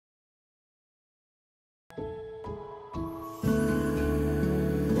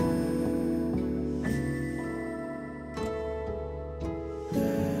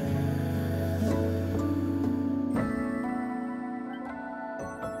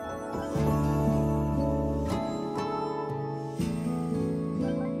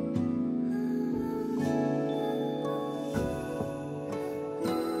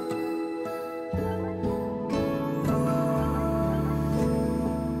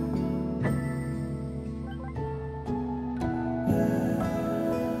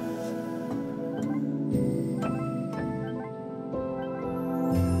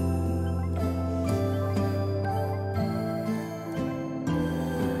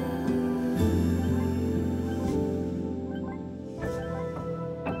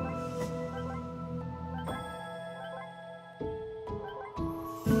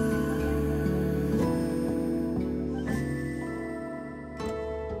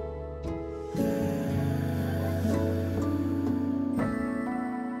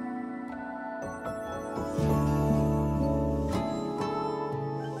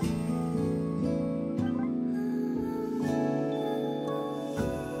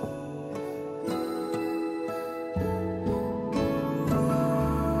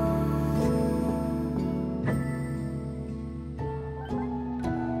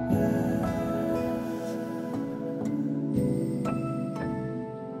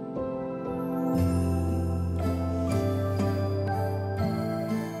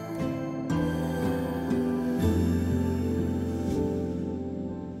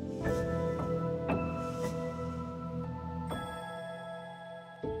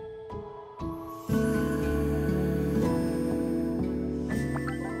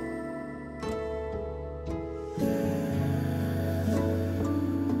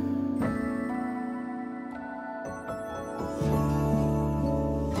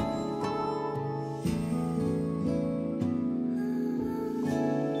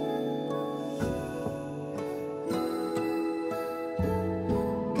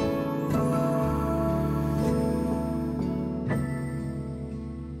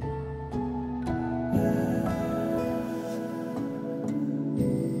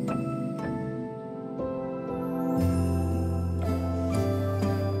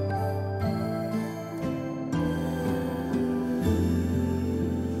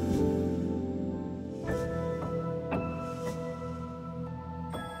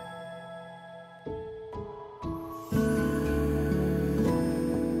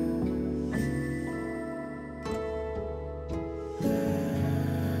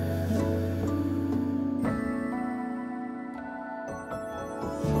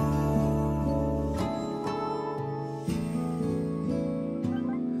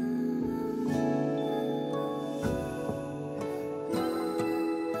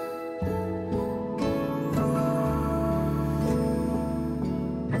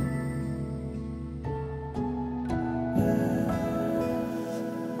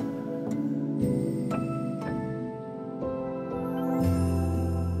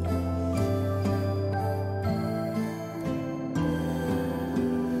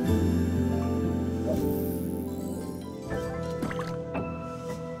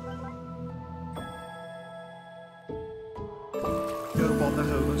Father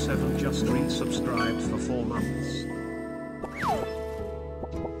Homer 7 just resubscribed for 4 months.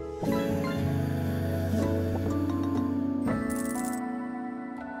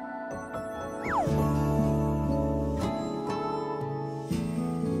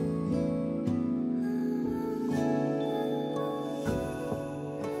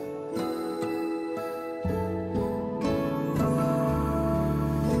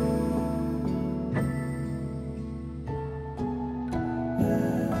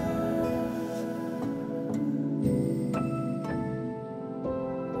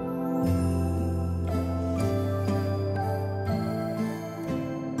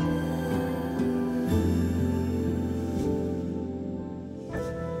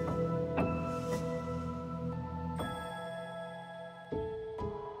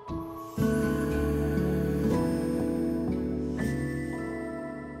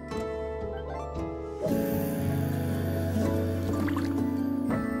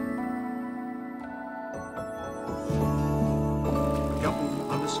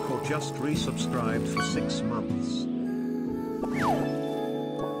 Just resubscribed for 6 months.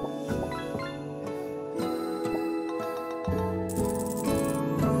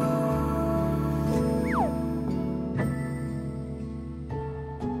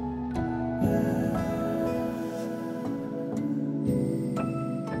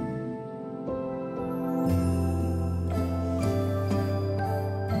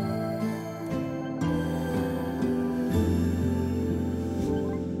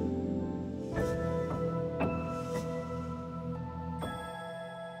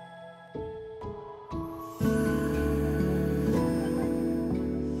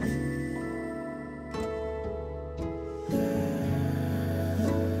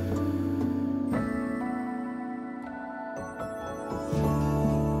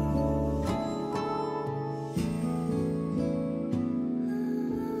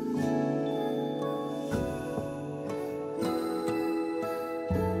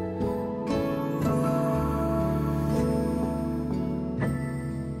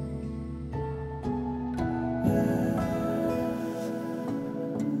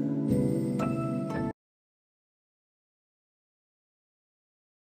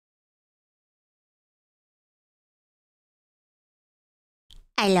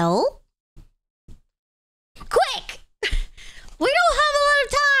 Hello? Quick! We don't have a lot of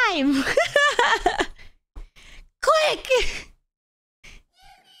time! Quick!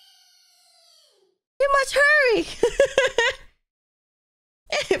 You must hurry!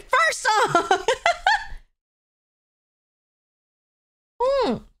 First song!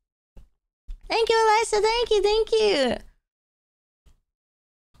 Thank you, Eliza. Thank you.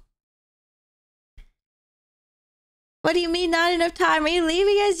 What do you mean not enough time? Are you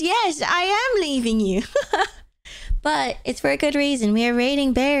leaving us? Yes, I am leaving you. But it's for a good reason. We are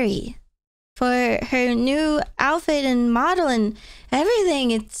rating Barry for her new outfit and model and everything.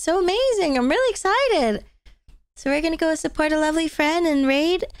 It's so amazing. I'm really excited. So we're going to go support a lovely friend and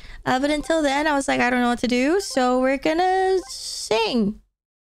raid. But until then, I was like, I don't know what to do. So we're going to sing.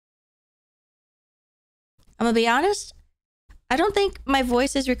 I'm going to be honest. I don't think my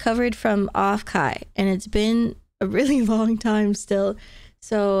voice is recovered from off Kai. And it's been a really long time still,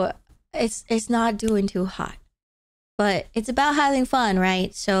 so it's not doing too hot, but it's about having fun,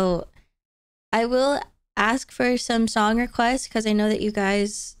 right? So I will ask for some song requests because I know that you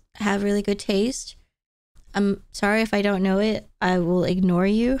guys have really good taste. I'm sorry if I don't know it. I will ignore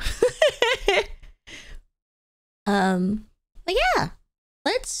you. But yeah,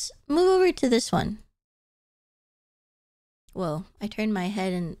 let's move over to this one. Whoa, I turned my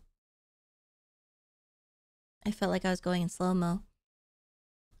head and I felt like I was going in slow-mo.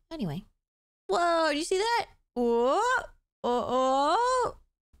 Anyway. Whoa, did you see that? Whoa. Oh.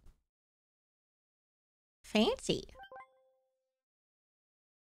 Fancy.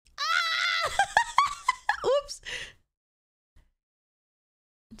 Ah! Oops.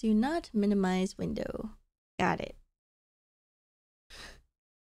 Do not minimize window. Got it.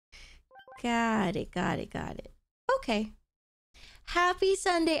 Got it. Okay. Happy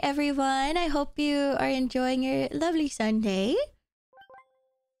Sunday, everyone. I hope you are enjoying your lovely Sunday.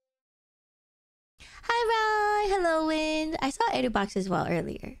 Hi, Rai. Hello, Wind. I saw Edubox as well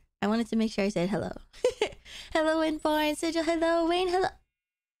earlier. I wanted to make sure I said hello. Hello, Windborn. Sigil, hello. Wayne, hello.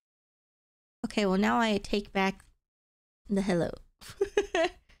 Okay, well, now I take back the hello.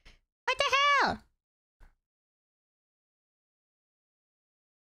 What the hell?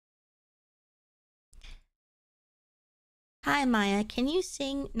 Hi, Maya. Can you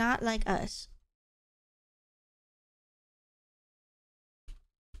sing Not Like Us?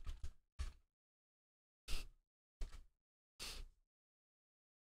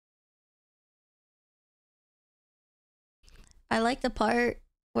 I like the part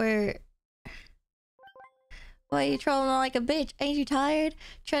where... Why you trolling on like a bitch? Ain't you tired?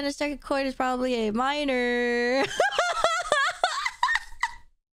 Trying to strike a chord is probably a minor.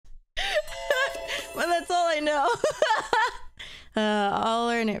 Well, that's all I know. I'll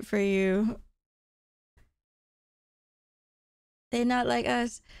learn it for you. They not like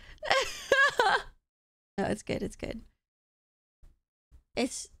us. No, it's good. It's good.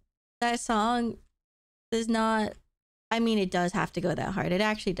 It's... That song is not... I mean, it does have to go that hard. It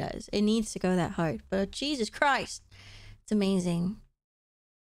actually does. It needs to go that hard. But Jesus Christ. It's amazing.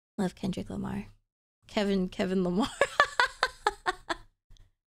 Love Kendrick Lamar. Kevin Lamar.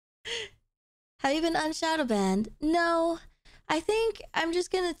 Have you been unshadow banned? No. I think I'm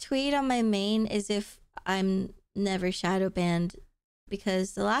just gonna tweet on my main as if I'm never shadow banned.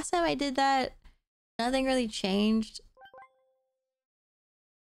 Because the last time I did that, nothing really changed.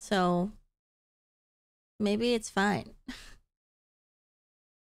 So... maybe it's fine.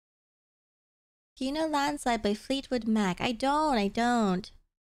 Do you know Landslide by Fleetwood Mac? I don't.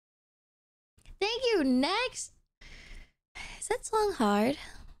 Thank you, next! Is that song hard?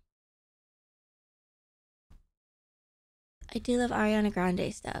 I do love Ariana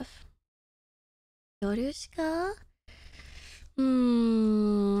Grande stuff. Yorushka?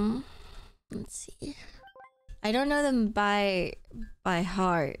 Let's see. I don't know them by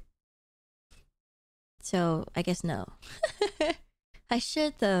heart. So, I guess no. I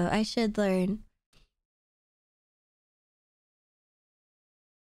should though. I should learn.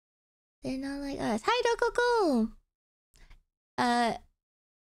 They're not like us. Hi, Dokoko!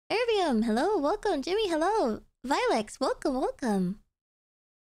 Erbium, hello, welcome. Jimmy, hello. Vilex, welcome.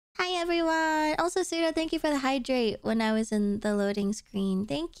 Hi, everyone. Also, Suda, thank you for the hydrate when I was in the loading screen.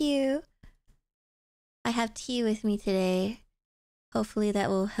 Thank you. I have tea with me today. Hopefully that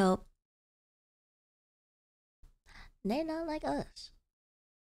will help. They're not like us.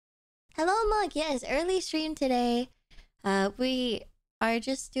 Hello, Monk. Yes, early stream today. We are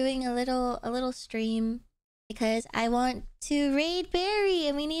just doing a little stream because I want to raid Barry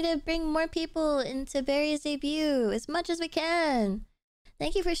and we need to bring more people into Barry's debut as much as we can.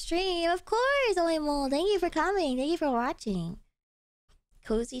 Thank you for stream. Of course, Oimo. Thank you for coming. Thank you for watching.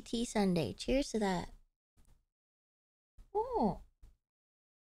 Cozy Tea Sunday. Cheers to that. Oh.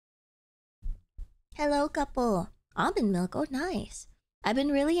 Hello, couple. Almond milk. Oh, nice. I've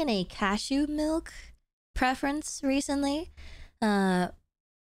been really in a cashew milk preference recently. And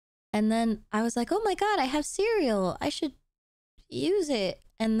then I was like, oh my god, I have cereal. I should use it.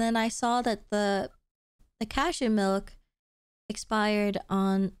 And then I saw that the cashew milk expired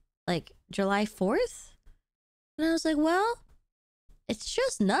on like July 4th. And I was like, well, it's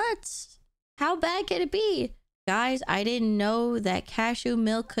just nuts. How bad can it be? Guys, I didn't know that cashew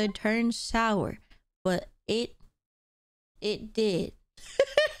milk could turn sour, but it did.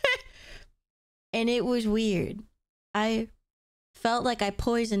 And it was weird. I felt like I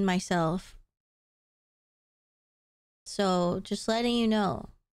poisoned myself. So, just letting you know.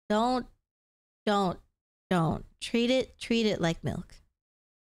 Don't. Treat it like milk.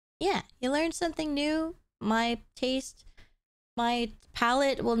 Yeah, you learn something new. My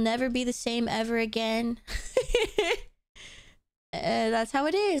palate will never be the same ever again. That's how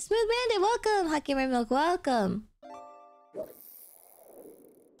it is. Smooth Bandit, welcome. Hot Gamer Milk, welcome.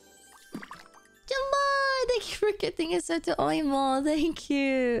 Jamar, thank you for getting us up to Oimo. Thank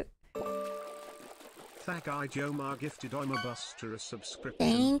you. Thagai Jomar gifted Oimo Buster a subscription.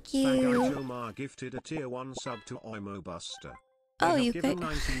 Thank you. Thagai Jomar gifted a tier 1 sub to Oimo Buster. Oh, have you given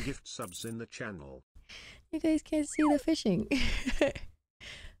guys... 19 gift subs in the channel. You guys can't see the fishing.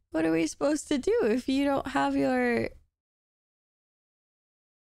 What are we supposed to do if you don't have your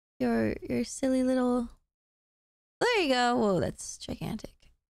silly little... There you go. Whoa, that's gigantic.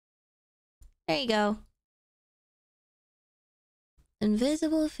 There you go.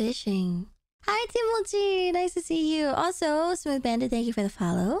 Invisible fishing. Hi, Timochi. Nice to see you. Also, Smooth Bandit, thank you for the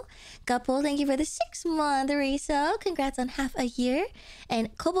follow. Couple, thank you for the 6-month resub. Congrats on half a year.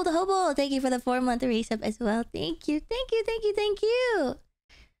 And Kobo the Hobo, thank you for the 4-month resub as well. Thank you.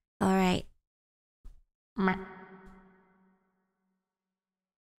 All right.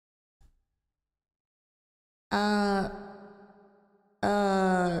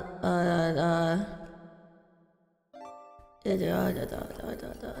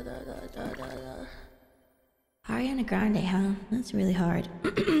 Ariana Grande, huh? That's really hard.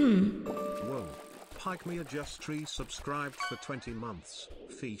 Whoa. Pike me a just tree subscribed for 20 months.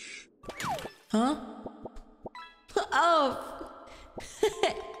 Fish. Huh? Oh!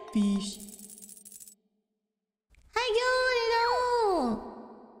 Fish. Hi, yo, no!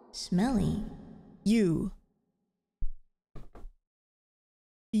 Smelly. You.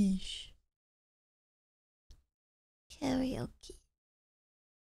 Eesh. Karaoke.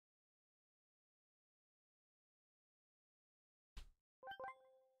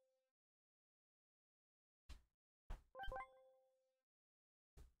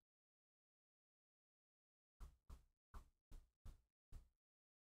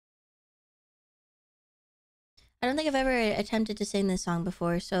 I don't think I've ever attempted to sing this song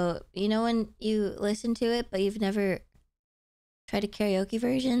before, so you know when you listen to it but you've never tried a karaoke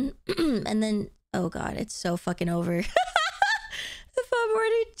version and then oh god, it's so fucking over. If I'm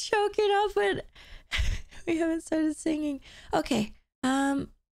already choking up and we haven't started singing. Okay. So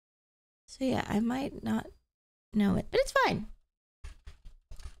yeah, I might not know it, but it's fine.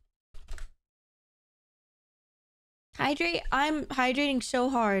 Hydrate. I'm hydrating so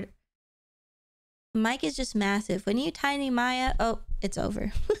hard. Mic is just massive. When you tiny Maya, oh, it's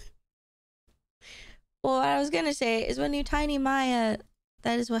over. Well, what I was gonna say is when you tiny Maya,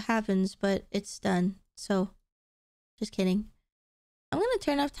 that is what happens, but it's done. So, just kidding. I'm gonna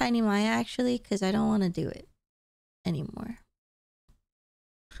turn off tiny Maya actually, because I don't want to do it anymore.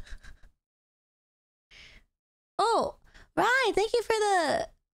 Oh, right. Thank you for the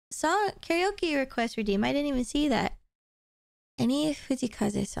song karaoke request redeem. I didn't even see that. Any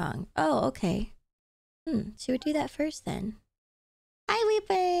Fujikaze song. Oh, okay. Should we do that first then? Hi,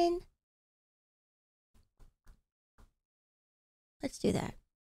 Weepin. Let's do that.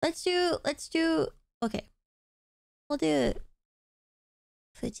 Let's do, okay. We'll do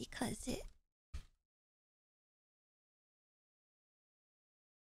Fujikaze.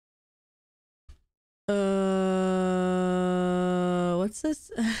 What's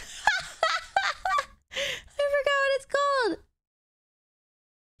this? I forgot what it's called.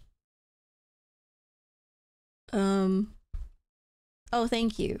 Oh,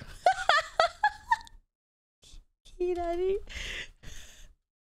 thank you. Kirari.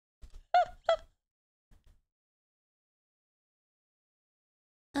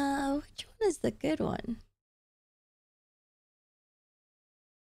 Which one is the good one?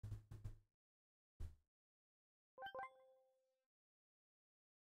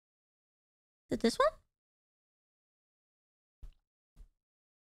 Is it this one?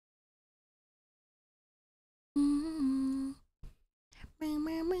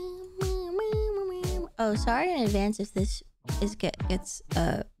 Oh, sorry in advance if this gets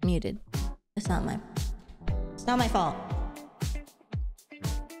muted. It's not my fault.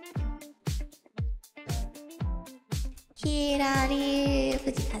 Kirari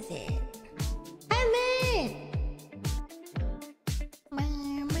Fujikaze. Hi, man.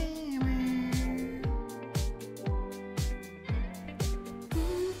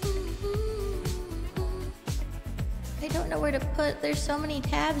 I don't know where to put. There's so many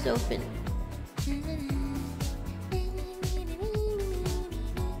tabs open.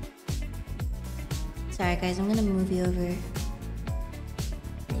 Sorry guys, I'm gonna move you over.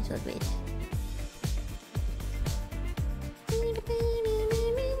 Wait.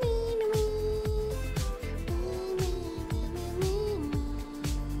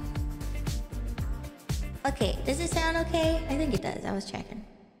 Okay, does it sound okay? I think it does. I was checking.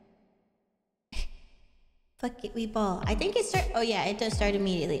 Fuck it, we ball. I think it oh yeah, it does start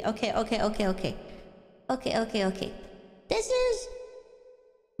immediately. Okay. This is...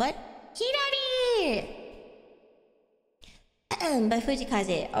 What? Kirari! By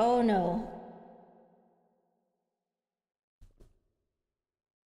Fujikaze. Oh no.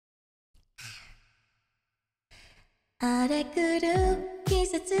 Are kuru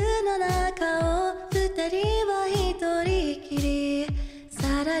kisetsu no naka o futari wa hitori kiri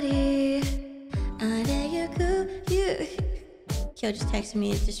sarari are yuku Kyo just texted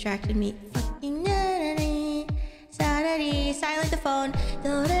me, it distracted me. Fucking narari sarari silent the phone.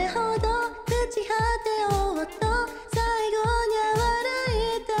 Dore hodo kuchi hate o to saigo ni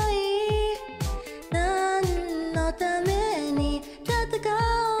waratai nan no tame ni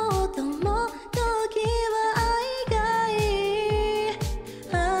tatakao tomo toki wa ai gai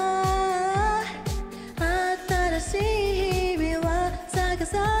atarashii hibi wa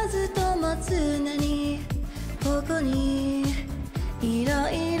sakasazu tomo tsuna ni koko ni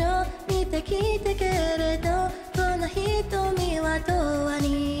iroiro mite kite keredo kono hitomi wa towa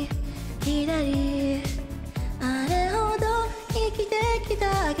ni kirari are hodo ikite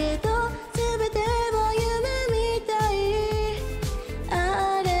kita kedo tsubete wo yume mitai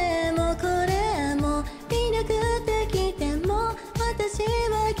are mo kore mo milaku teki demo watashi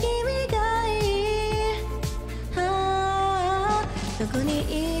wa kimi ga ii doko ni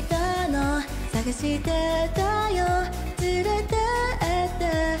ita no sagashite ta yo tsurete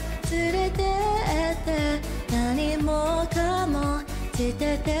ete nani mo ka mo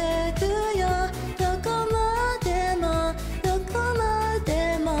tsutete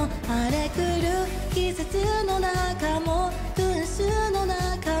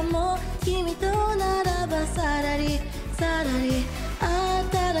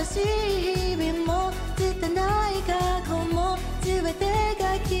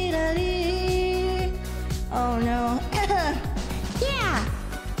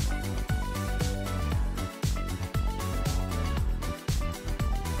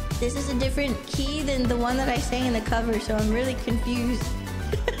This is a different key than the one that I sang in the cover, so I'm really confused.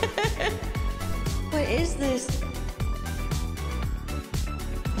 What is this?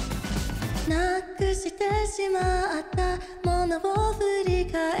 なくしてしまったものを振り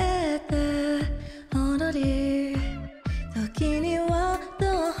返って踊り時には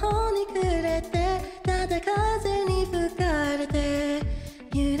途方に暮れてただ風に吹かれて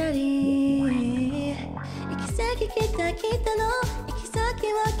ゆらり行き先来た来たの行き先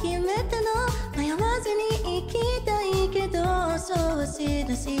は決めたの迷わずに行きたいけどそうはし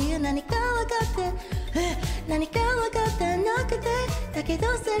なし何か分かって何か分かってなくてだけど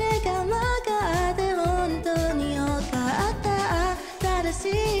それが曲がって本当によかった正し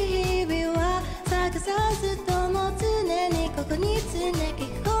い日々は探さずとも常にここに常に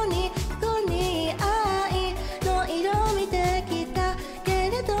ここに愛の色見てきたけ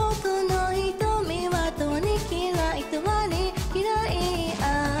れどこの瞳は永遠に嫌い永遠に嫌い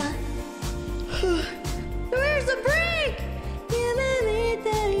Where's the break? 夢みた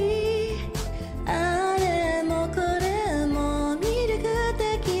いあれもこれも魅力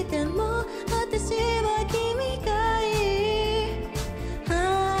的でも私は君がいい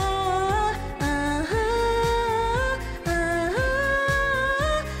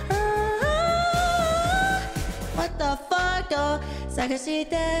What the fuck と探して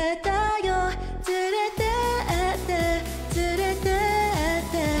たよ連れてって連れてっ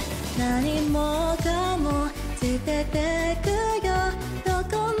て何もかも捨ててくよど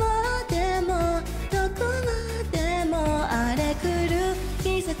こまでもどこまでも荒れ狂う季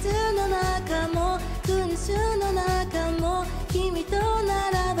節の中も群衆の中も君と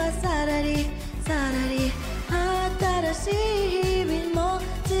ならばさらりさらり新しい日々も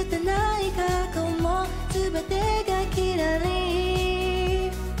拙い過去も全てがきら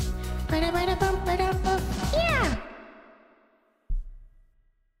りバラバラパンパラパン Yeah!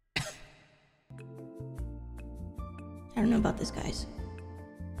 I don't know about this, guys.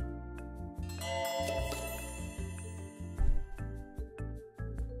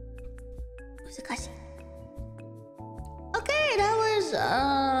 Okay, that was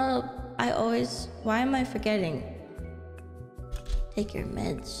I always why am I forgetting? Take your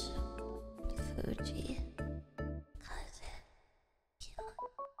meds. Fuji.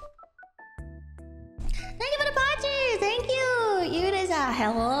 Thank you for the patches! Thank you! Yuriza,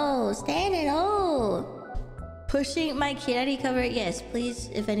 hello! Standing old! Pushing my Kirari cover? Yes, please,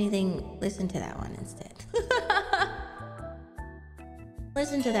 if anything, listen to that one instead.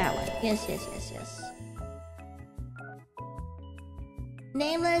 Listen to that one. Yes, yes, yes, yes.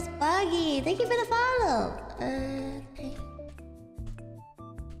 Nameless Buggy, thank you for the follow! Okay.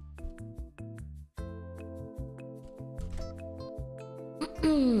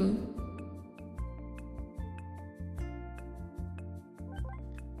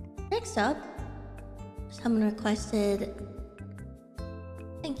 Next up, someone requested.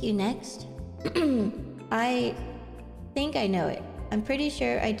 Thank you, next. I think I know it. I'm pretty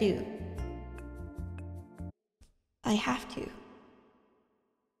sure I do. I have to.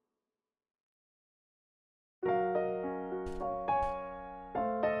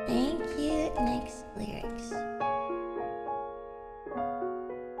 Thank you, next lyrics.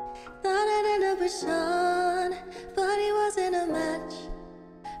 Thought I'd end up with Sean, but he wasn't a match.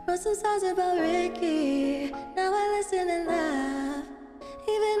 Wrote some songs about Ricky, now I listen and laugh.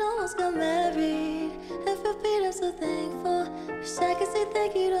 Even almost got married, and for Pete I'm so thankful. Wish I could say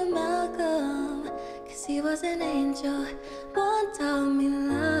thank you to Malcolm, cause he was an angel. One taught me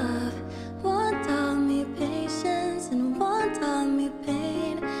love, one taught me patience, and one taught me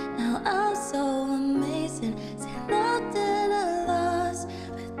pain. Now I'm so amazing, say nothing I lost,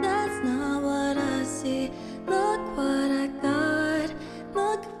 but that's not what I see. Look what I got,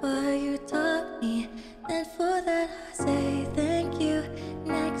 look what you taught me, and for that I say thank you.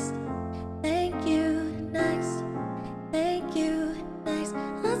 Next, thank you, next, thank you, next.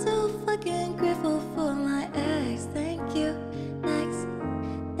 I'm so fucking grateful for my ex. Thank you, next,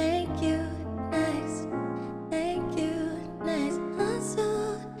 thank you, next, thank you, next. I'm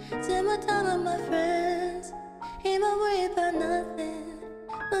so spend my time with my friends, ain't my worried about nothing.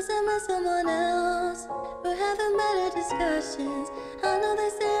 Was I with someone else? We're having better discussions. I know they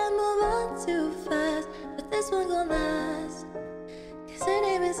say I move on too fast, but this one gon' last. Cause her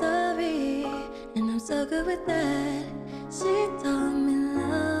name is Ari, and I'm so good with that. She taught me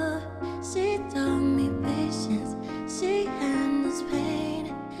love, she taught me patience, she handles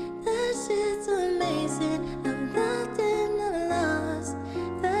pain. That shit's amazing, I've loved and I've lost.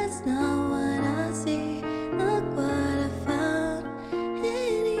 That's not what I see, look what I found.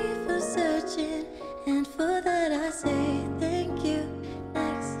 Any for searching, and for that I say thank you.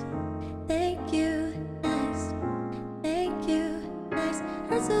 Next.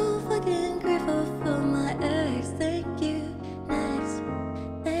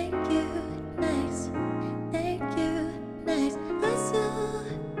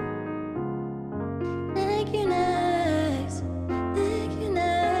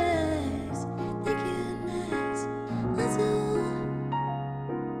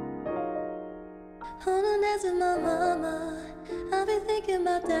 dance with my mama. I've been thinking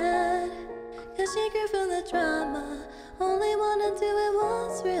about that, cause she grew from the drama. Only wanna do it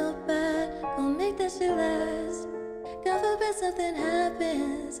once real bad. Gonna make that shit last. God forbid something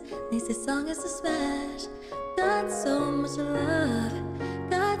happens. At least this song is a smash. Got so much love,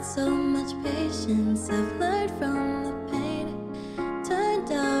 got so much patience. I've learned from the pain, turned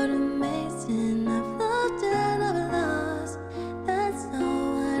out amazing. I've loved and I've lost, that's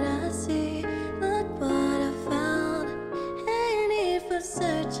not what I see. Look what I found, ain't need for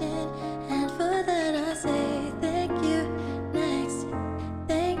searching. And for that I say thank you, next.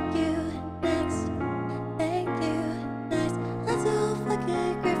 Thank you, next. Thank you, next. I'm so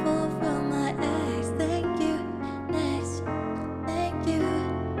fucking grateful for my ex. Thank you, next. Thank you,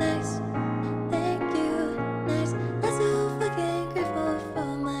 next. Thank you, next. I'm so fucking grateful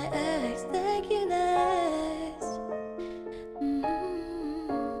for my ex. Thank you, next.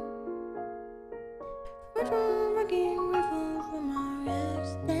 I'm so fucking grateful for my ex.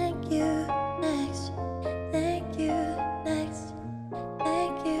 Thank you, next. Thank you, next.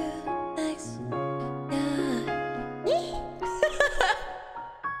 Thank you, next. Yeah.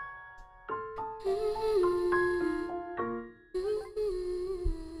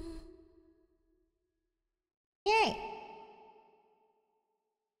 Yay!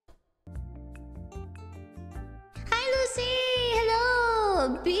 Hi, Lucy!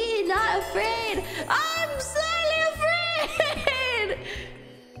 Hello! Be not afraid! I'm slightly afraid!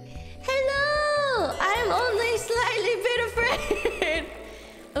 Hello! I'm only slightly bit afraid!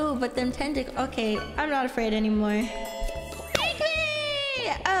 Oh, but them tentacles... Okay, I'm not afraid anymore. Take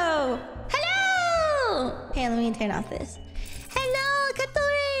me! Oh! Hello! Okay, let me turn off this. Hello,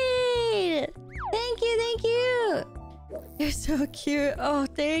 Katori! Thank you, thank you! You're so cute. Oh,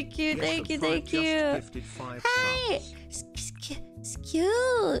 thank you, thank you, thank you. Hi!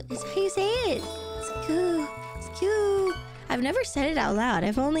 Skew! Is how you say it. Skew. Skew. I've never said it out loud.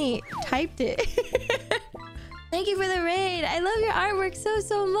 I've only typed it. Thank you for the raid. I love your artwork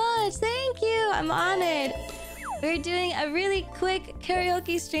so much. Thank you. I'm honored. We're doing a really quick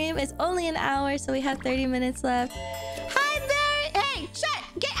karaoke stream. It's only an hour, so we have 30 minutes left. Hi, Barry! Hey, shut!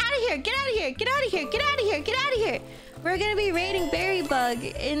 Get out of here! Get out of here! Get out of here! Get out of here! Get out of here! We're gonna be raiding Berry Bug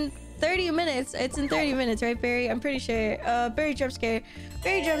in 30 minutes. It's in 30 minutes, right, Barry? I'm pretty sure. Barry jump scare.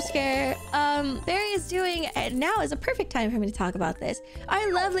 Barry jump scare. Barry is doing... Now is a perfect time for me to talk about this.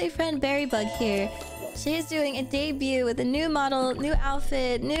 Our lovely friend Berry Bug here. She is doing a debut with a new model, new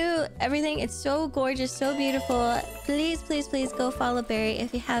outfit, new everything. It's so gorgeous, so beautiful. Please, please, please go follow Barry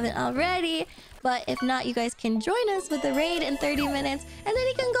if you haven't already. But if not, you guys can join us with the raid in 30 minutes. And then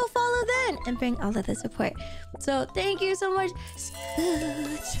you can go follow then and bring all of the support. So thank you so much.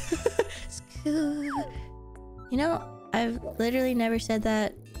 Scooch. Scooch. You know, I've literally never said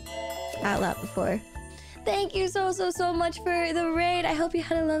that out loud before. Thank you so much for the raid. I hope you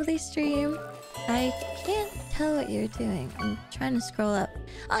had a lovely stream. I can't tell what you're doing. I'm trying to scroll up.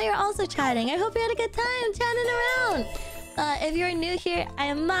 Oh, you're also chatting. I hope you had a good time chatting around. If you're new here, I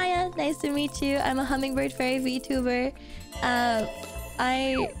am Maya. Nice to meet you. I'm a hummingbird fairy VTuber.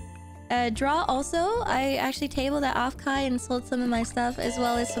 I draw also. I actually tabled at Offkai and sold some of my stuff, as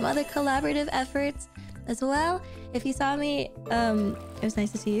well as some other collaborative efforts as well. If you saw me, it was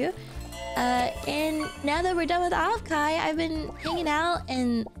nice to see you. And now that we're done with Offkai, I've been hanging out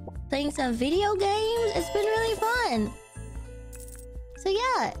and playing some video games. It's been really fun. So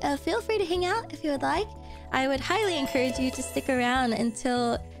yeah, feel free to hang out if you would like. I would highly encourage you to stick around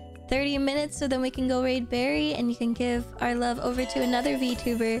until 30 minutes so then we can go raid Barry and you can give our love over to another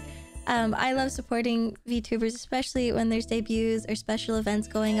VTuber. I love supporting VTubers, especially when there's debuts or special events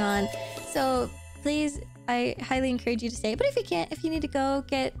going on. So please, I highly encourage you to stay. But if you can't, if you need to go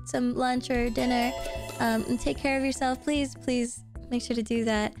get some lunch or dinner and take care of yourself, please make sure to do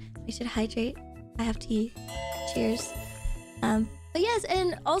that. Make sure to hydrate. I have tea. Cheers. But yes,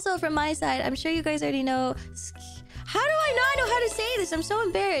 and also from my side, I'm sure you guys already know... How do I not know how to say this? I'm so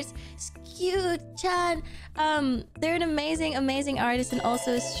embarrassed. Skew-chan. They're an amazing artist and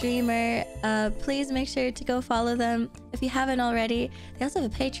also a streamer. Please make sure to go follow them if you haven't already. They also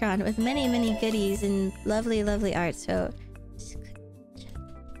have a Patreon with many goodies and lovely art. So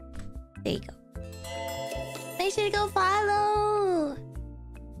there you go. Make sure to go follow.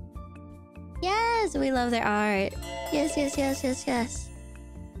 Yes, we love their art. Yes.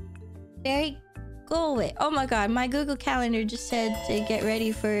 Very go away. Oh my god, my Google Calendar just said to get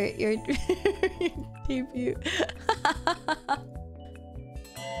ready for your debut.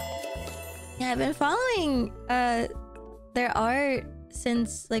 Yeah, I've been following their art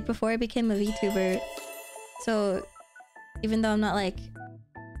since like before I became a VTuber. So even though I'm not like,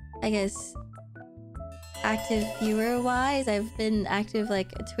 I guess, active viewer wise. I've been active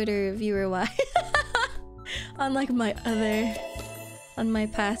like Twitter viewer wise on like on my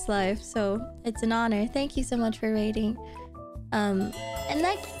past life. So it's an honor. Thank you so much for rating. And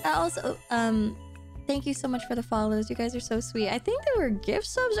that also thank you so much for the follows. You guys are so sweet. I think there were gift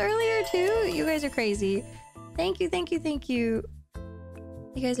subs earlier too. You guys are crazy. Thank you, thank you, thank you.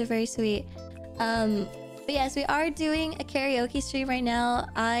 You guys are very sweet. But yes, we are doing a karaoke stream right now.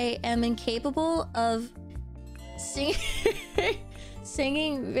 I am incapable of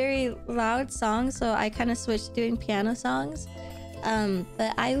singing very loud songs, so I kind of switched to doing piano songs.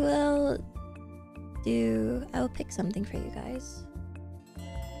 But I will pick something for you guys.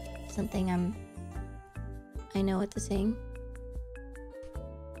 Something I know what to sing.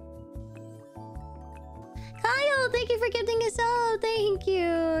 Kyle, thank you for gifting us all. Thank you.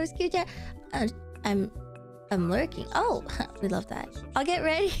 It's cute. I'm lurking. Oh, we love that. I'll get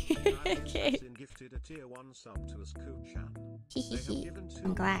ready. Okay.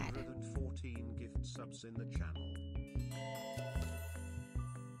 I'm glad.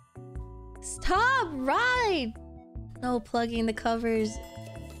 Stop! Right! No plugging the covers.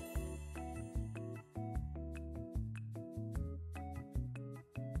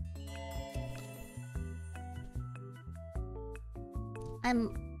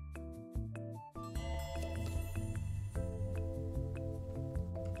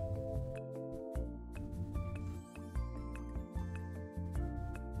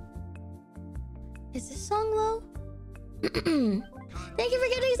 Is this song low? Thank you for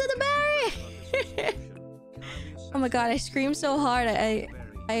getting to the berry! Oh my god, I screamed so hard. I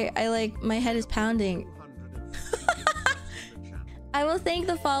like, my head is pounding. I will thank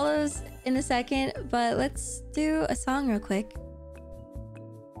the follows in a second, but let's do a song real quick.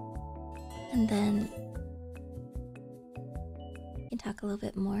 And then we can talk a little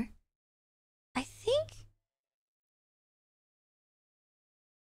bit more. I think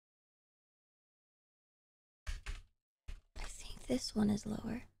this one is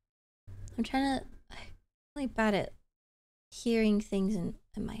lower. I'm really bad at hearing things in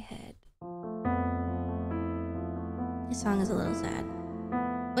my head. This song is a little sad.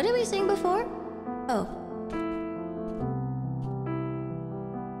 What did we sing before? Oh.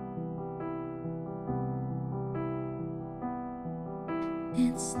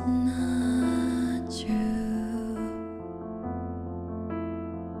 It's not true.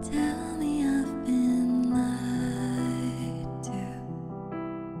 Tell me I've been lied to.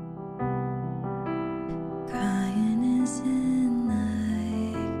 Crying isn't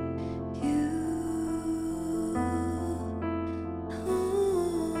like you. Ooh.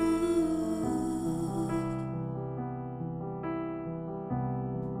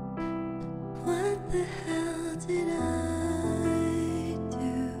 What the hell did I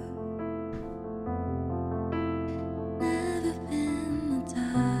do? Never been the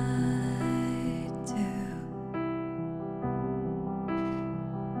type to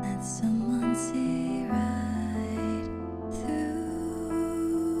let someone see right through.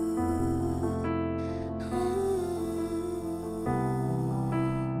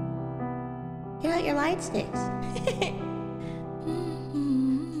 Get out your light sticks.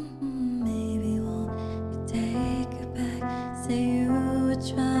 Maybe won't you take it back? Say you were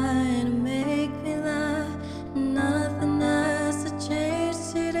trying to make me laugh. Nothing has to change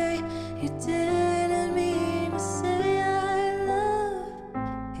today. You didn't mean to say I love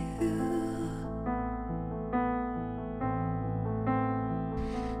you.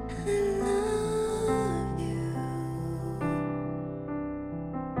 I love you,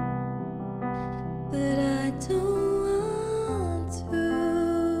 but I don't want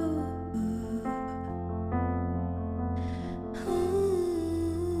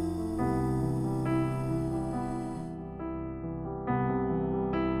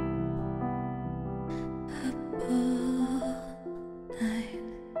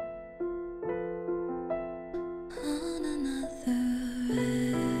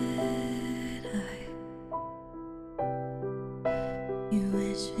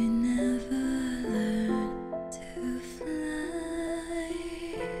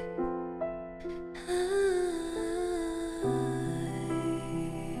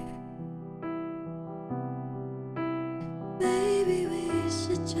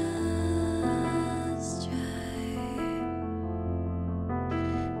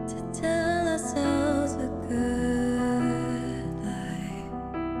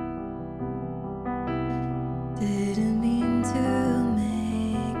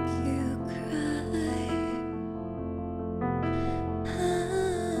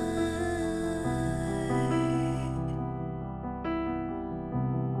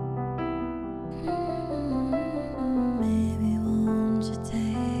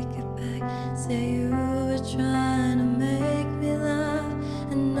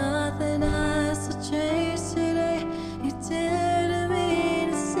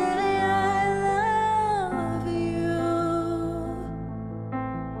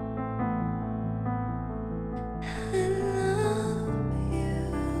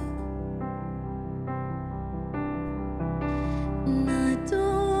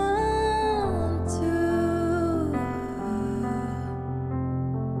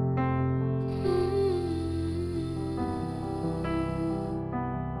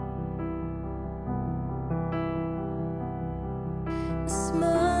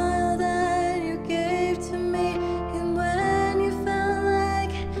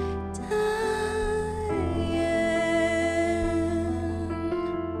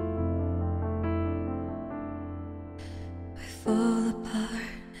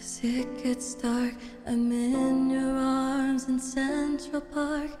it gets dark, I'm in your arms in Central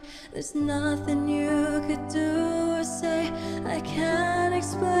Park. There's nothing you could do or say. I can't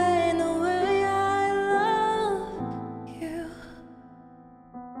explain the way I love you.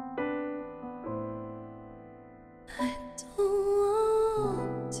 I don't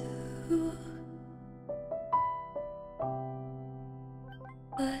want to,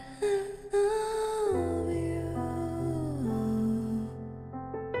 but I love you.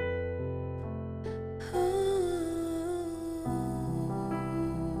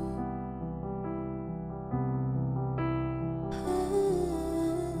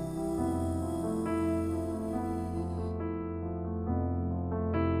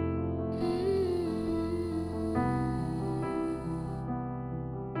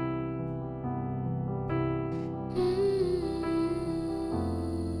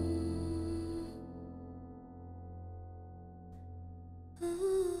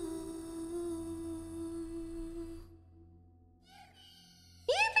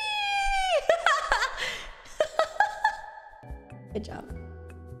 Good job.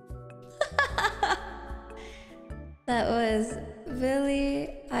 That was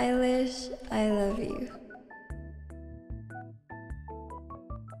Billie Eilish, I Love You.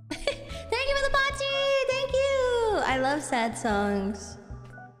 Thank you for the Pachi! Thank you! I love sad songs.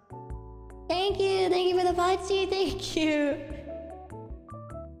 Thank you for the Pachi, thank you.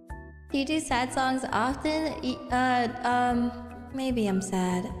 Do you do sad songs often? Maybe I'm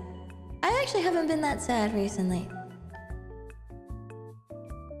sad. I actually haven't been that sad recently.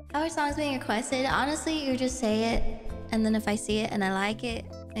 How are songs being requested? Honestly, you just say it, and then if I see it and I like it,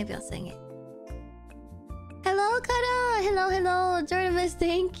 maybe I'll sing it. Hello, Kara! Hello, Jordamus,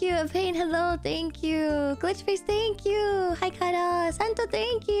 thank you. Pain, hello, thank you. Glitchface, thank you. Hi, Kara. Santo,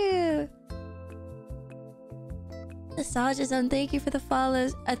 thank you. Nostalgism, thank you for the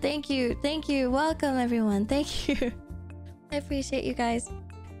follows. Thank you. Welcome, everyone. Thank you. I appreciate you guys.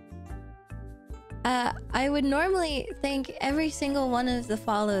 I would normally thank every single one of the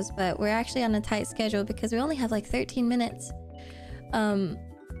follows, but we're actually on a tight schedule because we only have like 13 minutes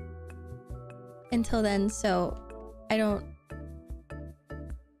until then, so I don't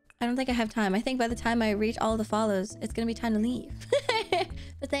think I have time. I think by the time I reach all the follows, it's gonna be time to leave.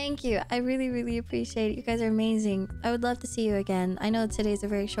 But thank you. I really appreciate it. You guys are amazing. I would love to see you again. I know today's a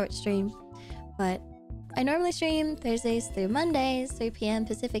very short stream, but I normally stream Thursdays through Mondays, 3 p.m.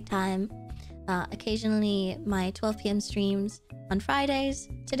 Pacific time. Occasionally my 12 p.m. streams on Fridays.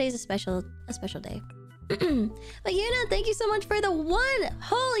 Today's a special day. But Yuna, thank you so much for the 1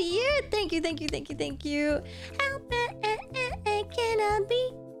 whole year. Thank you. How bad can I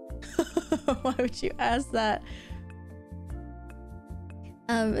be? Why would you ask that?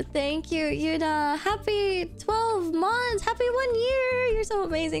 Thank you, Yuna. Happy 12 months. Happy 1 year. You're so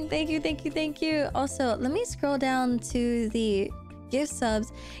amazing. Thank you. Also, let me scroll down to the gift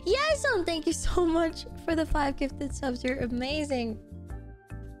subs. Yes, thank you so much for the 5 gifted subs. You're amazing.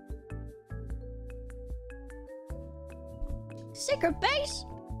 Sticker base.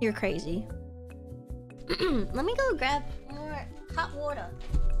 You're crazy. Let me go grab more hot water.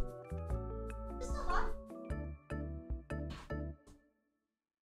 It's so hot.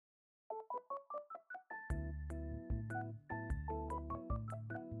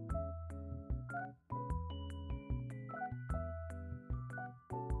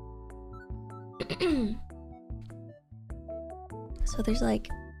 So there's like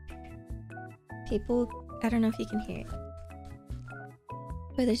people, I don't know if you can hear it,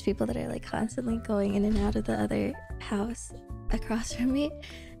 but there's people that are like constantly going in and out of the other house across from me,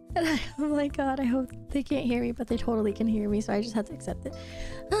 and I'm like, God, I hope they can't hear me, but they totally can hear me, so I just have to accept it.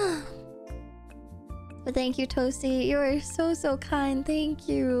 But thank you, Toasty. You are so kind. Thank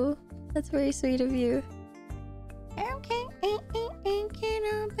you. That's very sweet of you. Okay.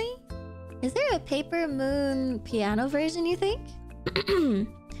 Is there a Paper Moon piano version, you think?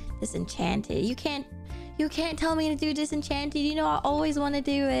 Disenchanted. You can't tell me to do Disenchanted. You know I always want to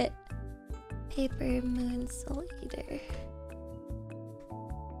do it. Paper Moon Soul Eater.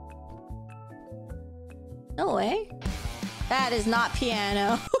 No way. That is not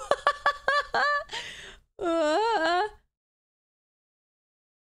piano.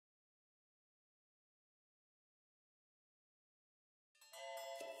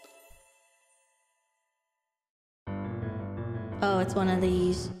 Oh, it's one of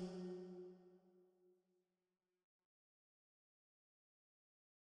these.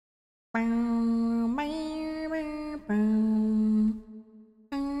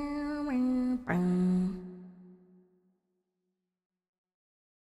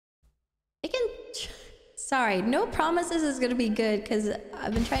 Sorry, no promises is gonna be good because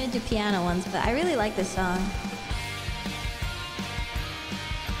I've been trying to do piano ones, but I really like this song.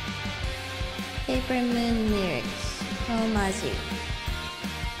 Paperman lyrics. Omaji.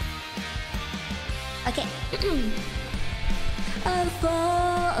 Okay. I'm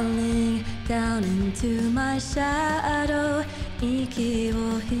falling down into my shadow. 息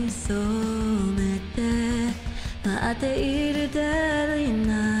を潜めて待っている daily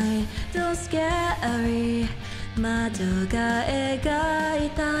night. Don't scary 魔女が描い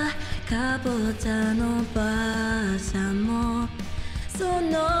たかぼちゃの馬車もそ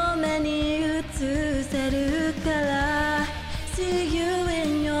の目に映せるから See you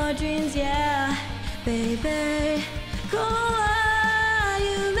in your dreams, yeah, baby. 怖い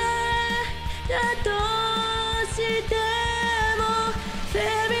夢だとしても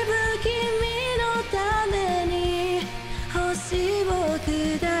Fairy blue 君のために星を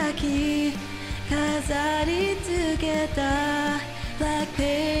砕き飾りつけた Black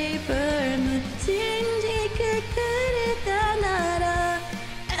paper moon 信じてくれたなら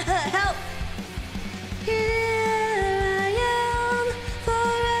Help! Here I am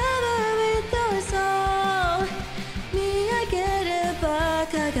forever with your soul 見上げれば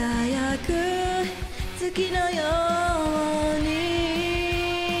輝く月のように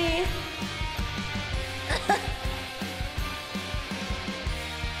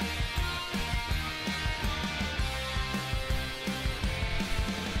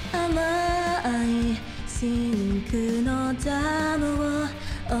甘い真空のジャムを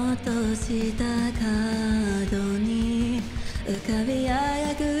落とした角に浮かび上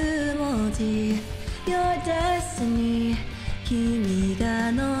ぐ文字 Your destiny 君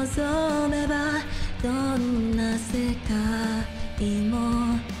が望めばどんな世界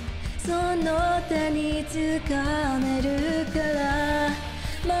もその手につかめるから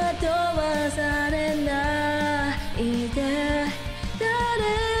惑わされないで誰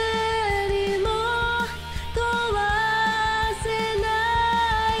にも壊せな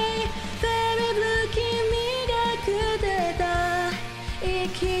い Fairy blue 君がくれた生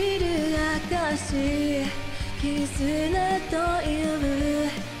きる証絆という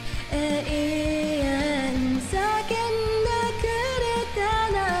永遠叫んでくれた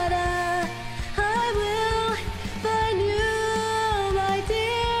なら I will find you my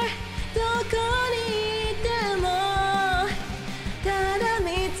dear どこにいても絡み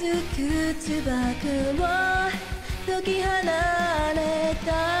つくつばくを解き放れた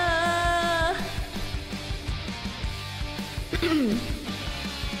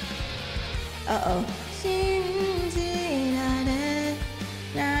Uh-oh 信じられ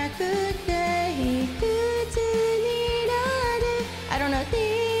なくていくつになる I don't know に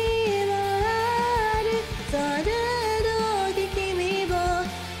もあるそれ時君を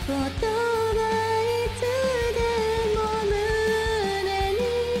言葉いつでも胸に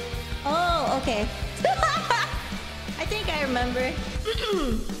Oh, okay I think I remember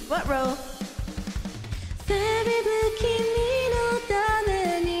What row? Fairy blue 君のため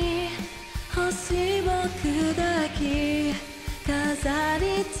に星を砕き飾り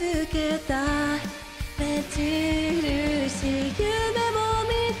つけた目印夢を見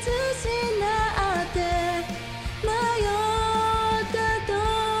つ失って迷った時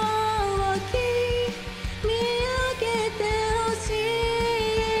見上げてほしい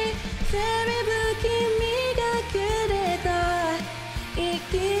Fairy blue 君がくれた生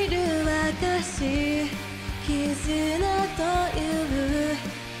きる証絆という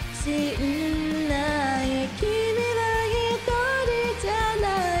信頼君は一人じゃな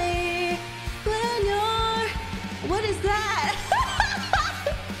い When you're What is that?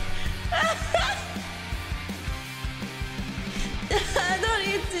 たどり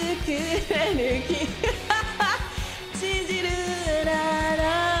着くエネルギー信じるなら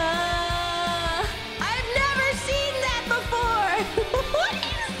I've never seen that before What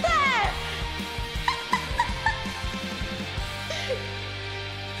is that?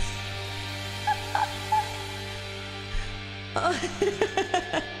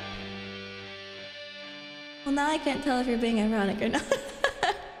 Well, now I can't tell if you're being ironic or not.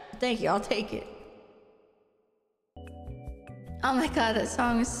 Thank you, I'll take it. Oh my god, that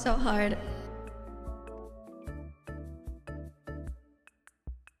song is so hard.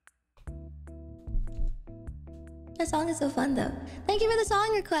 That song is so fun though. Thank you for the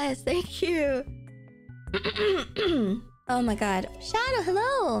song request. Thank you. Oh my god. Shadow,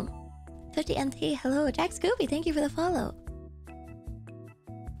 hello. 50MT, hello. Jack Scooby, thank you for the follow.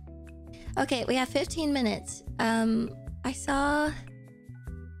 Okay, we have 15 minutes. I saw...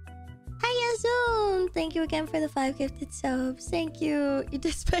 Hi, Yazoo! Moon, thank you again for the 5 gifted subs. Thank you. You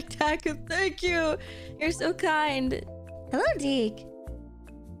did spectacular. Thank you. You're so kind. Hello, Deke.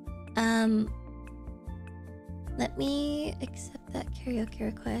 Let me accept that karaoke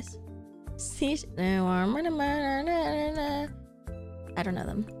request. I don't know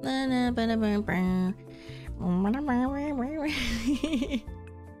them.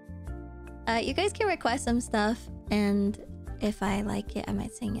 You guys can request some stuff, and if I like it, I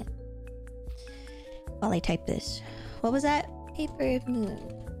might sing it. While I type this. What was that? Paper Moon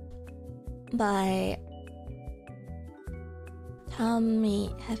by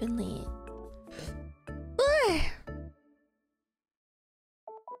Tommy Heavenly.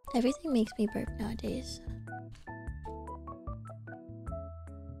 Everything makes me burp nowadays.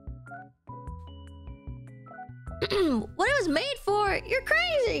 What it was made for? You're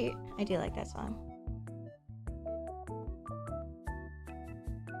crazy! I do like that song.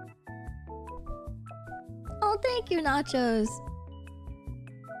 Oh, thank you, Nachos.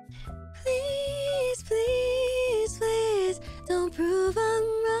 Please, please, please, don't prove I'm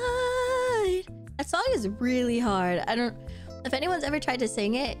right. That song is really hard. I don't... If anyone's ever tried to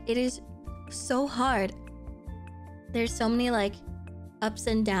sing it, it is so hard. There's so many, like, ups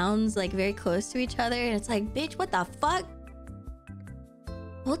and downs, like, very close to each other. And it's like, bitch, what the fuck?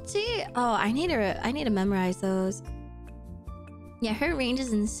 What'sy? Oh, I need to memorize those. Yeah, her range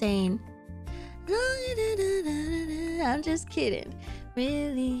is insane. I'm just kidding.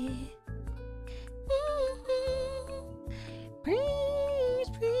 Really? Please,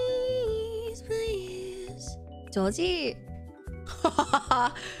 please, please. Joji.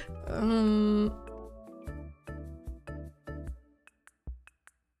 I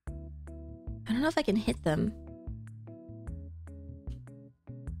don't know if I can hit them.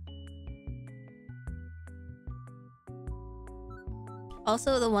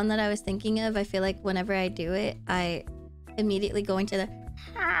 Also, the one that I was thinking of, I feel like whenever I do it, I immediately go into the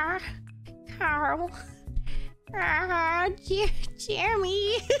Carl.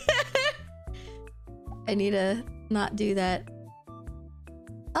 Jeremy. I need to not do that.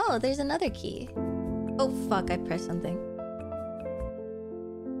 Oh, there's another key. Oh, fuck, I pressed something.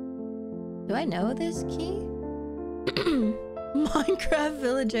 Do I know this key? Minecraft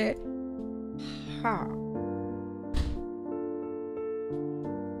villager.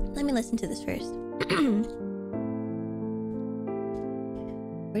 Let me listen to this first.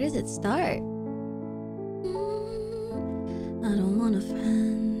 Where does it start? I don't want a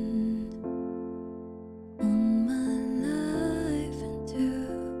friend on my life into.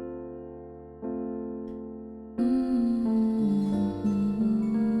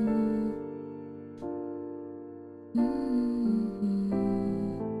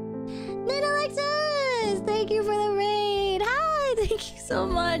 Little Alexis! Thank you for the raid! Hi! Thank you so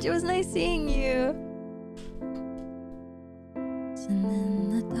much. It was nice seeing you. And in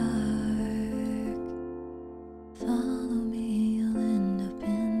the dark, follow me, you'll end up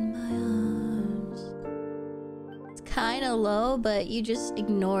in my arms. It's kind of low, but you just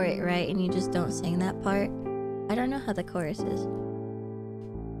ignore it, right? And you just don't sing that part. I don't know how the chorus is.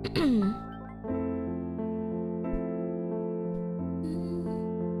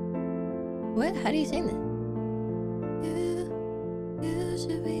 What? How do you sing that? You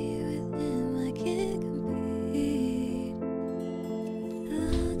should be with him, I can't compete.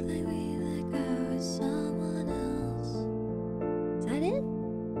 Look like we let go with someone else. Is that it?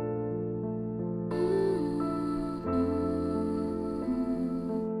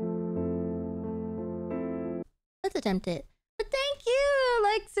 Let's attempt it. But thank you,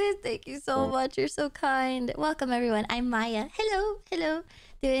 Alexis. Thank you so much. You're so kind. Welcome, everyone. I'm Maya. Hello. Hello.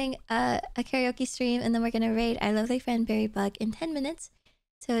 Doing a karaoke stream, and then we're gonna raid our lovely friend Berrybug in 10 minutes.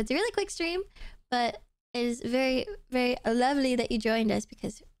 So it's a really quick stream, but it is very, very lovely that you joined us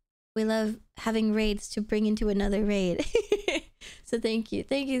because we love having raids to bring into another raid. So thank you,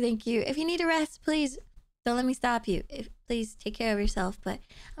 thank you, thank you. If you need a rest, please don't let me stop you. Please take care of yourself. But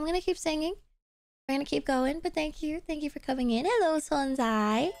I'm gonna keep singing. We're gonna keep going. But thank you for coming in. Hello,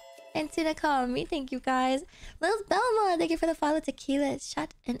 Sonzai. And Tsunakami, thank you guys. Lil Belma, thank you for the follow. Tequila,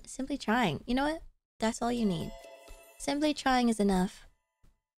 shut, and simply trying. You know what? That's all you need. Simply trying is enough.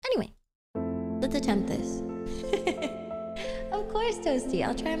 Anyway, let's attempt this. Of course, Toasty.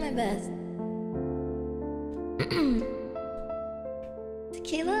 I'll try my best.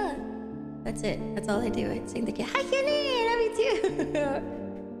 Tequila. That's it. That's all I do. I sing tequila. Hi, Kenny. Love you too.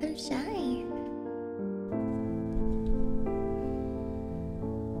 I'm shy.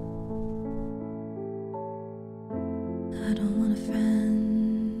 I don't want a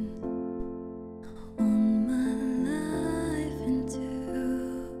friend. I want my life into.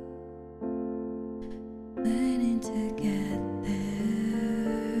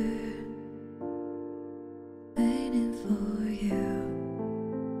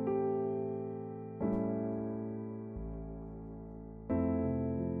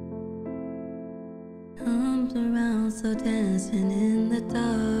 arms around, so dancing in the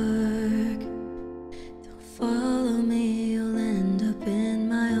dark. Don't follow me, you'll end up in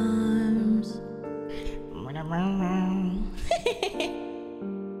my arms.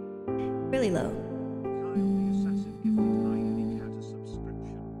 Really low.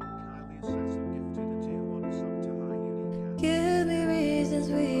 Give me reasons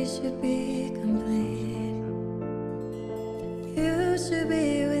we should be complete. You should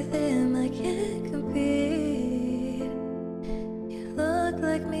be with him, I can't compete. You look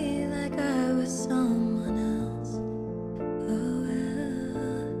like me, like I was someone else. Oh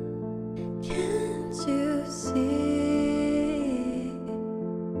well, can't you see?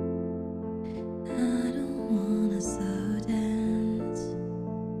 I don't wanna slow dance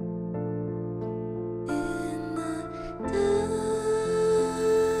in the dark.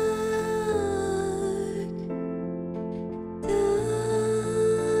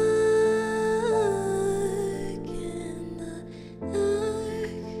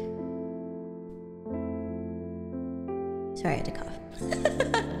 Sorry, I had to cough.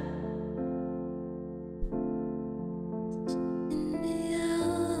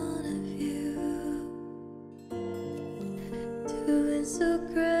 Out of you, doing so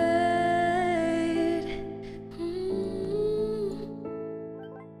great.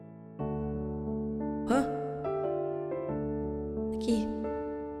 Huh? The key.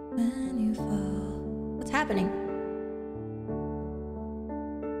 When you fall, what's happening?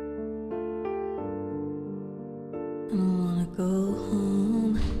 I don't wanna go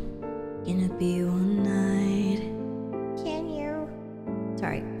home. Gonna be one night. Can you?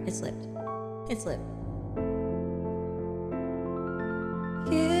 Sorry, it slipped. It slipped.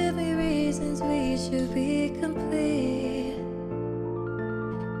 Give me reasons we should be complete.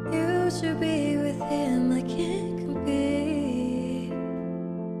 You should be with him, I can't compete.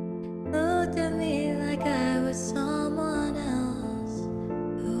 Looked at me like I was someone else.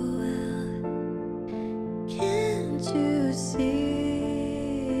 Oh well, can't you see?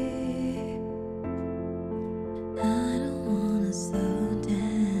 I don't wanna slow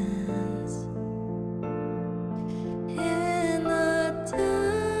dance in the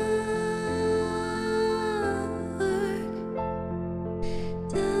dark,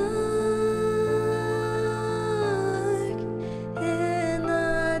 dark, in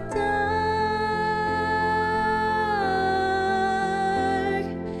the dark,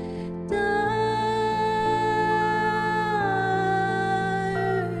 dark.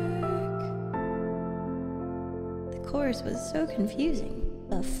 The chorus was so confusing.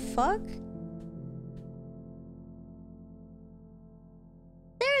 The fuck?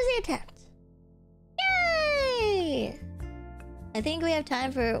 There's the attempt. Yay! I think we have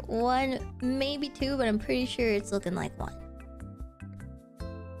time for one, maybe two, but I'm pretty sure it's looking like one.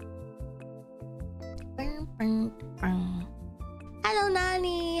 Hello,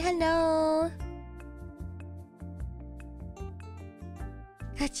 Nani. Hello.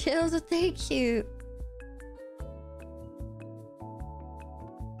 Got chills, but thank you.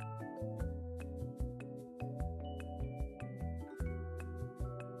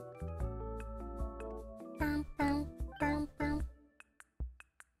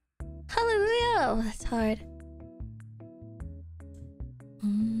 Hallelujah! Oh, that's hard.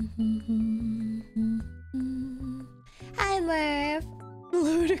 Hi, Murph.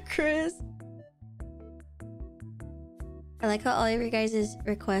 Ludicrous. I like how all of your guys'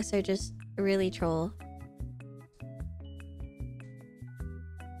 requests are just really troll.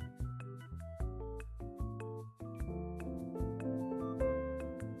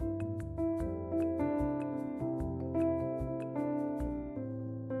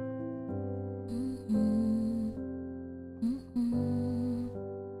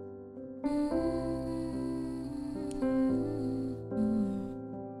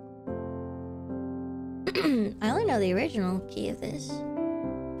 I only know the original key of this.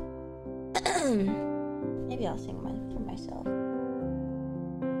 Maybe I'll sing for myself.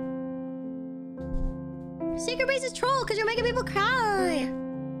 Secret base is troll because you're making people cry.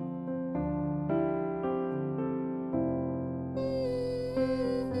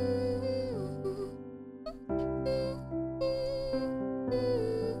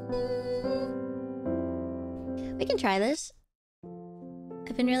 We can try this.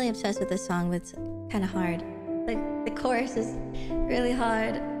 I've been really obsessed with this song, but it's kind of hard. Like, the chorus is really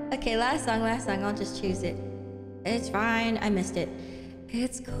hard. Okay, last song, I'll just choose it. It's fine, I missed it.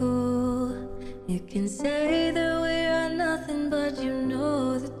 It's cool. You can say that we are nothing, but you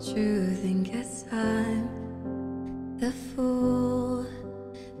know the truth. And guess I'm the fool.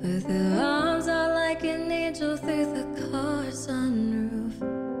 But their arms are like an angel through the car sunroof.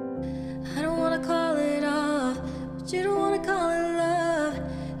 I don't wanna call it off.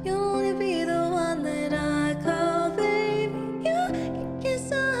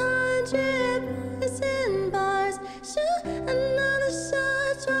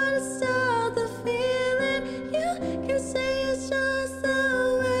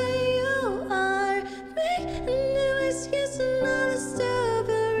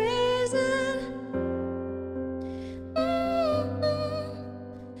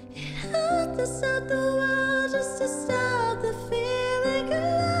 to stop the world just to stop the feeling. Good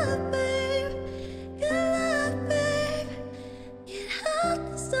luck, babe. Good luck, babe. You'd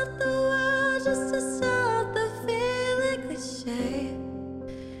have to stop the world just to stop the feeling. Cliche.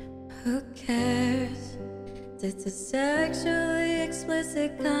 Who cares? It's a sexually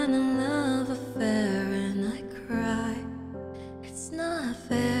explicit kind of love affair, and I cry. It's not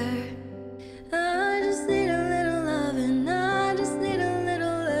fair. I just need a little love, and I just need a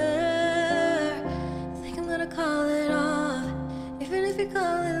little air. I think I'm gonna call it off, even if you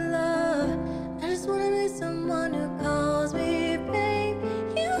call it love. I just wanna be someone who calls me babe.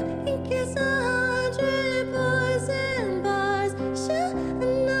 You can kiss 100 boys in bars, shoot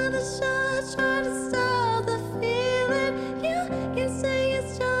another shot, try to stop the feeling. You can say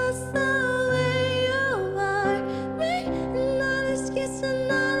it's just the way you are. Make another excuse,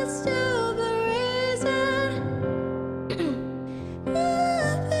 another stupid reason.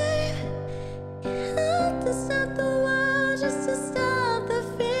 Yeah, babe, you have to stop the world just to stop the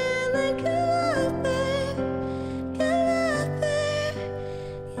feeling. Good luck, babe. Good luck, babe.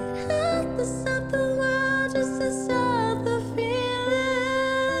 You have to stop the world just to stop the feeling.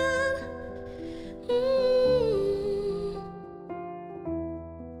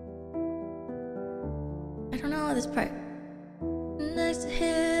 I don't know this part. Next to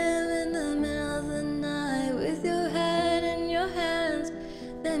him in the middle of the night, with your head in your hands,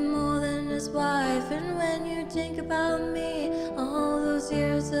 then more than his wife. And when you think about me, all those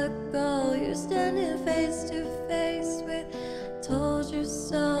years ago, you're standing face to face with told you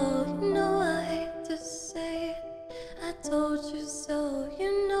so. You know I hate to say it, I told you so.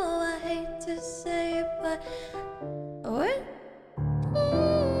 You know I hate to say it, but what?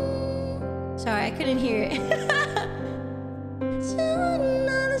 Sorry, I couldn't hear it.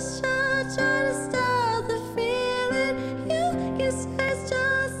 Another shot, try to stop the feeling. You can say it's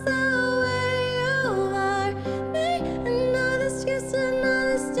just the way you are. Make another excuse,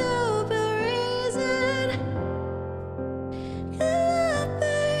 another stupid reason. Good luck,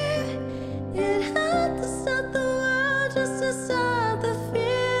 babe. You'd have to stop the world just to stop the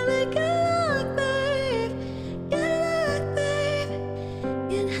feeling. Good luck, babe. Good luck, babe.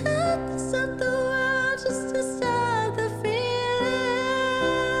 You'd have to stop the world just to stop the feeling.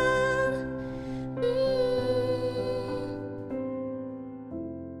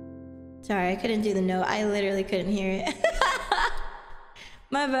 Sorry, I couldn't do the note. I literally couldn't hear it.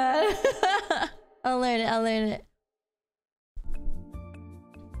 My bad. I'll learn it. I'll learn it.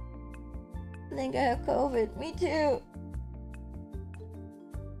 I think I have COVID. Me too.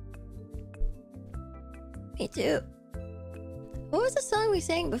 Me too. What was the song we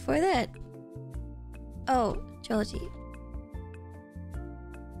sang before that? Oh, Trilogy.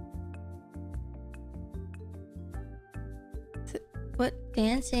 What?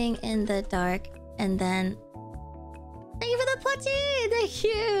 Dancing in the dark, and then... Thank you for the plushie! Thank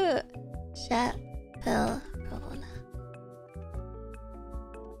you! Chapel Corona.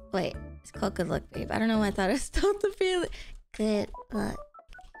 Wait, it's called Good Luck, Babe. I don't know why I thought it was still the feeling. Good luck,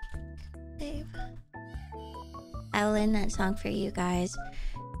 babe. I will end that song for you guys.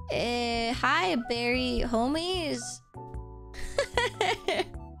 Hi, Barry homies.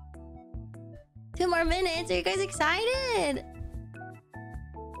 2 more minutes. Are you guys excited?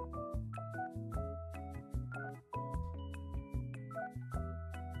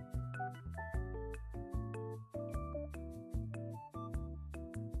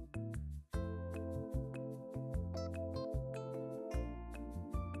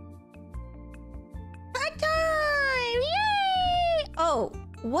 Time! Yay! Oh,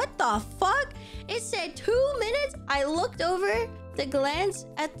 what the fuck? It said 2 minutes. I looked over to glance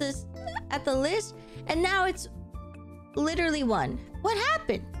at the list, and now it's literally 1. What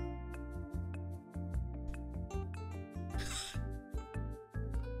happened?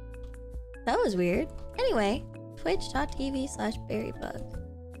 That was weird. Anyway, twitch.tv/berrybug.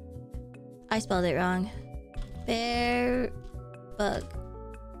 I spelled it wrong. Bear bug.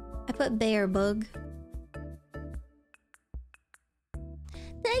 I put bear bug.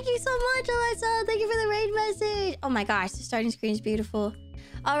 Thank you so much, Alyssa. Thank you for the raid message. Oh my gosh, the starting screen is beautiful.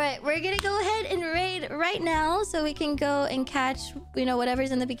 All right, we're gonna go ahead and raid right now so we can go and catch, you know,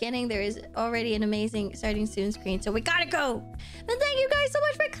 whatever's in the beginning. There is already an amazing starting soon screen, so we gotta go. And thank you guys so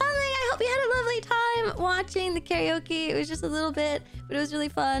much for coming. I hope you had a lovely time watching the karaoke. It was just a little bit, but it was really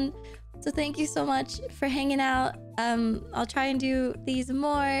fun. So thank you so much for hanging out. I'll try and do these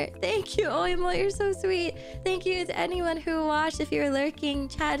more. Thank you, Oimo, you're so sweet. Thank you to anyone who watched. If you're lurking,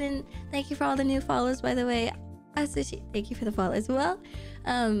 chatting, thank you for all the new follows, by the way. Asushi, thank you for the follow as well.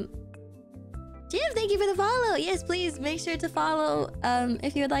 Jim, thank you for the follow. Yes, please make sure to follow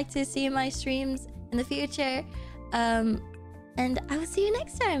if you would like to see my streams in the future. And I will see you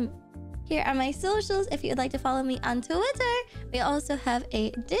next time. Here are my socials if you would like to follow me on Twitter. We also have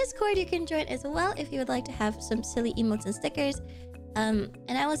a Discord you can join as well if you would like to have some silly emotes and stickers. And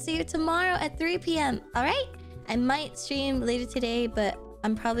I will see you tomorrow at 3 p.m. Alright? I might stream later today, but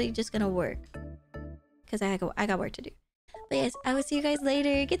I'm probably just gonna work. Because I got work to do. But yes, I will see you guys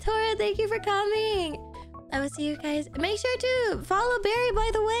later. Gatora, thank you for coming. I will see you guys. Make sure to follow Barry, by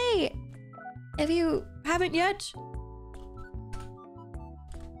the way, if you haven't yet.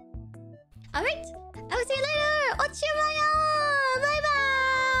 Alright, I will see you later. Ochimaya!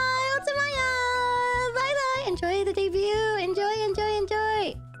 Bye-bye! Ochimaya! Bye-bye! Enjoy the debut. Enjoy, enjoy,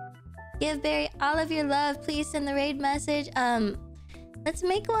 enjoy. Give Barry all of your love. Please send the raid message. Let's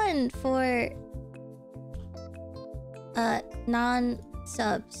make one for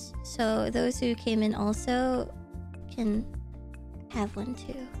non-subs, so those who came in also can have one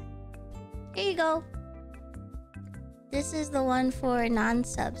too. Here you go. This is the one for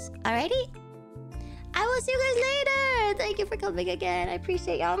non-subs. Alrighty? I will see you guys later. Thank you for coming again. I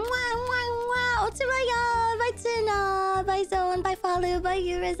appreciate y'all. Mwah, mwah, mwah. Otsumaya. Bye, Tsuna. Bye, Zone. Bye, Falu. Bye,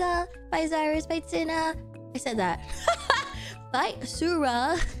 Yuriza. Bye, Zyrus. Bye, Tsuna. I said that. Bye,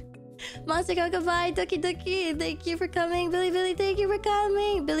 Sura. Monster Go, goodbye. Ducky Ducky, thank you for coming. Billy Billy, thank you for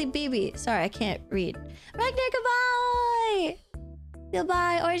coming. Billy BB, sorry, I can't read. Ragnar, goodbye.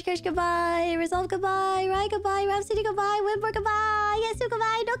 Goodbye. Orange Kirsch, goodbye. Resolve, goodbye. Rai, goodbye. Rhapsody, goodbye. Wimber, goodbye. Yesu,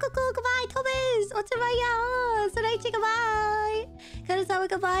 goodbye. Nokuku, goodbye. Thomas, Otsumaya. Soraichi, goodbye. Karasawa,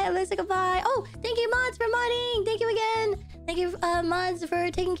 goodbye. Alyssa, goodbye. Oh, thank you, mods, for modding. Thank you again. Thank you, mods, for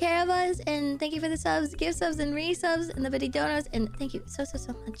taking care of us. And thank you for the subs, gift subs, and resubs, and the bitty donos. And thank you so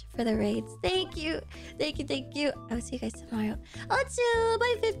much for the raids. Thank you. Thank you, thank you. I will see you guys tomorrow. Otsu,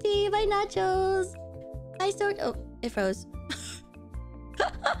 bye 50, bye nachos. Bye Sword. Oh, it froze.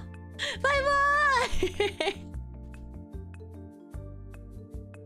 Bye bye.